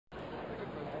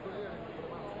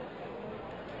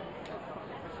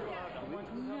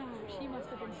must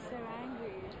have been so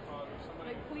angry.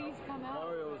 Like, please come out.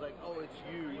 Mario was like, oh, it's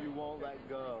you. You won't let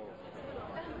go.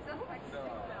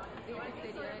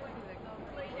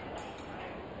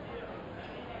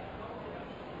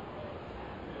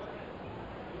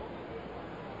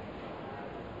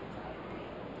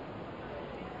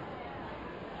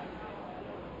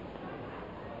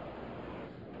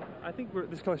 I think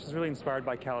this collection is really inspired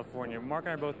by California. Mark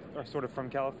and I both are sort of from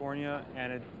California,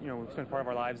 and we spent part of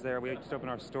our lives there. We just opened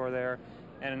our store there,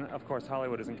 and of course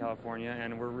Hollywood is in California,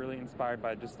 and we're really inspired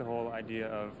by just the whole idea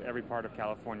of every part of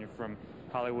California, from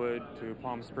Hollywood to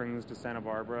Palm Springs to Santa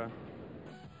Barbara.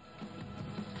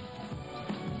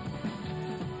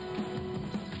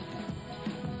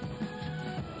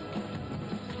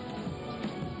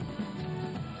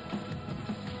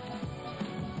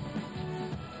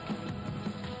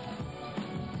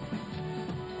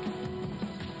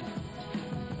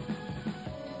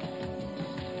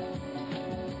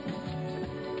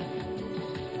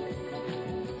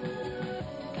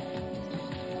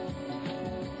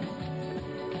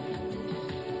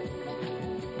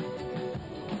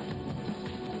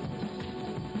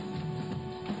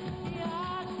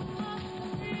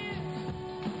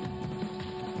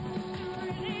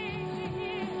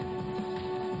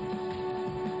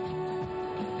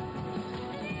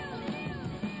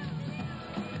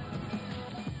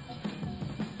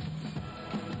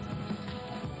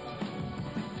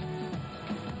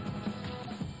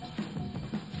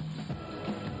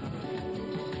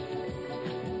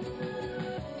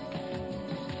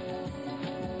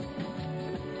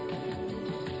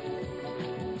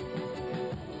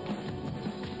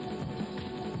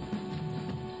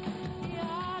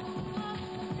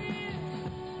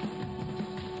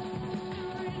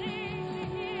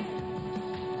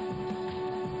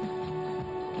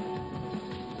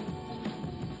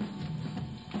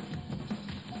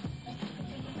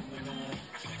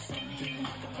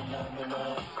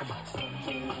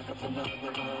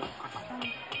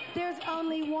 There's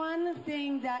only one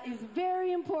thing that is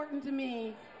very important to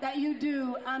me that you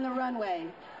do on the runway,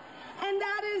 and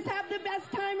that is have the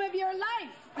best time of your life.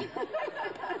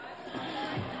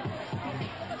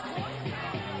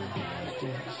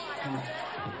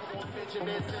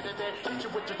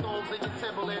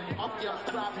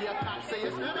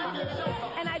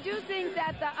 And I do think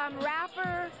that the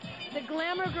rapper, the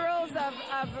glamour girls of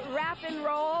rap and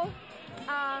roll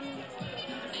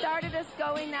started us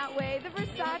going that way. The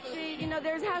Versace,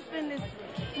 there has been this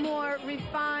more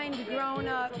refined,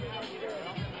 grown-up,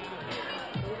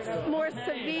 more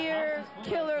severe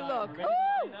killer look.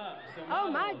 Ooh! Oh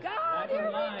my God, here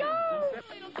we go!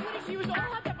 She was all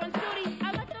hooked up on Sooty.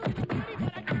 I let them do Sooty,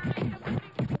 but I can't make them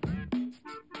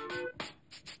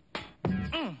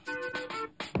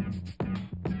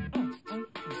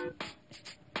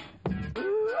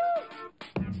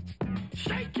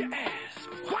Shake your ass.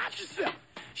 Watch yourself.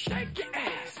 Shake your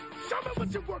ass. Show me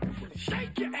what you're working with.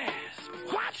 Shake your ass.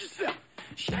 Watch yourself.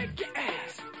 Shake your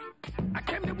ass. I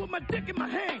came there with my dick in my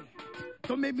hand.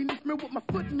 Don't make me lift me with my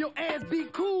foot in your ass. Be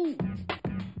cool.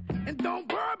 And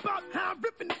don't worry about how I'm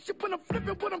ripping this shit when I'm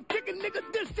flipping, when I'm kicking, nigga.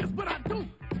 This just what I do.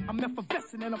 I'm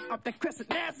effervescent and I'm up that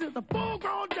crescent. Ass is a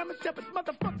full-grown German Shepherd.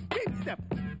 Motherfuckers keep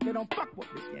stepping. They don't fuck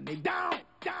with me and they down.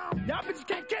 Y'all bitches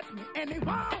can't catch me and they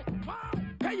wow.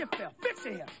 Pay your fare, fix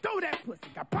your hair, throw that pussy.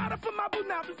 Got Prada for my boo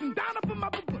now, and Donna for my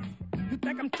boo pussy. You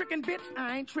think I'm tricking, bitch?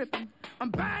 I ain't tripping. I'm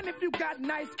buying if you got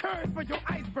nice curves for your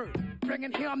iceberg. Bring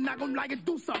it here, I'm not gonna like it,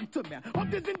 do something to me.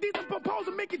 Hope this indecent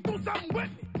proposal make you do something with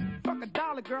me. Fuck a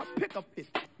dollar, girl, pick a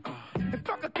 50. And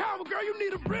fuck a coward, girl, you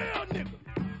need a real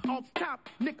nigga. Off top,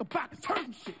 knickerbockers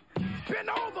hurting shit. Bend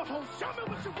over, ho, show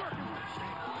me what you're working with.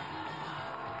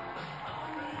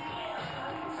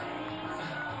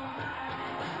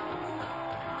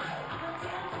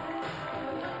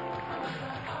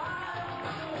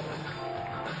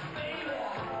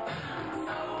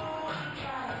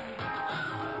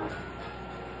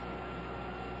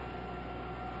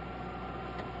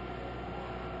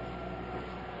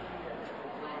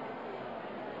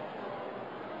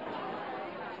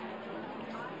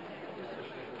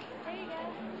 There you go.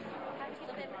 A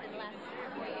little bit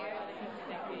less.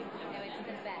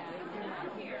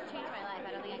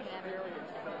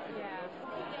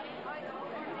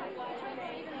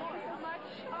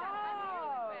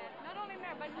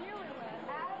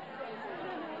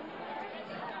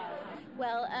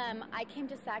 Well, I came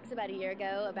to Saks about a year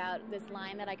ago about this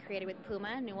line that I created with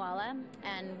Puma, Nuala,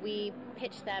 and we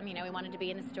pitched them, we wanted to be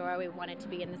in the store, we wanted to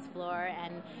be in this floor,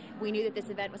 and we knew that this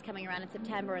event was coming around in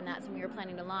September, and that's when we were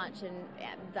planning to launch, and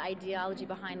the ideology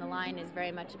behind the line is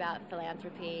very much about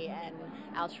philanthropy and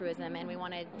altruism, and we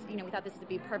wanted, we thought this would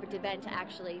be a perfect event to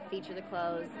actually feature the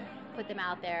clothes, put them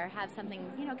out there, have something,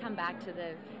 come back to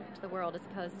the world as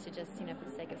opposed to just, for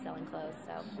the sake of selling clothes,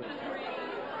 so.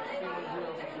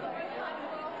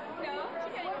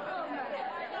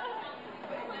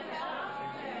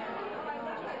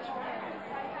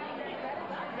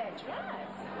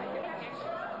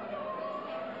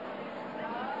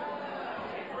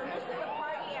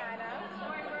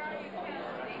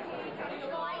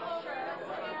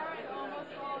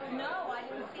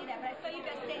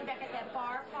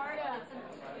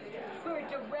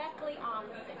 Directly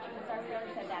opposite, because our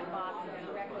really said that box is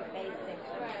directly facing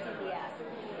CBS.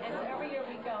 And so every year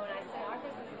we go, and I say,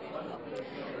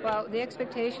 Arthur, Well, the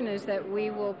expectation is that we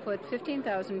will put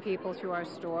 15,000 people through our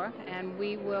store, and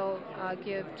we will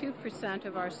give 2%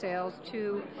 of our sales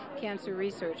to cancer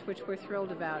research, which we're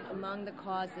thrilled about. Among the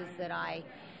causes that I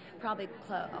probably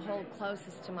hold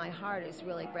closest to my heart is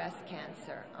really breast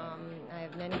cancer. I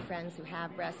have many friends who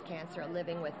have breast cancer, are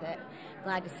living with it.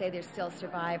 Glad to say they're still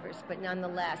survivors, but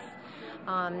nonetheless,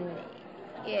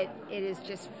 it is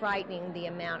just frightening the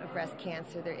amount of breast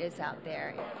cancer there is out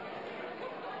there.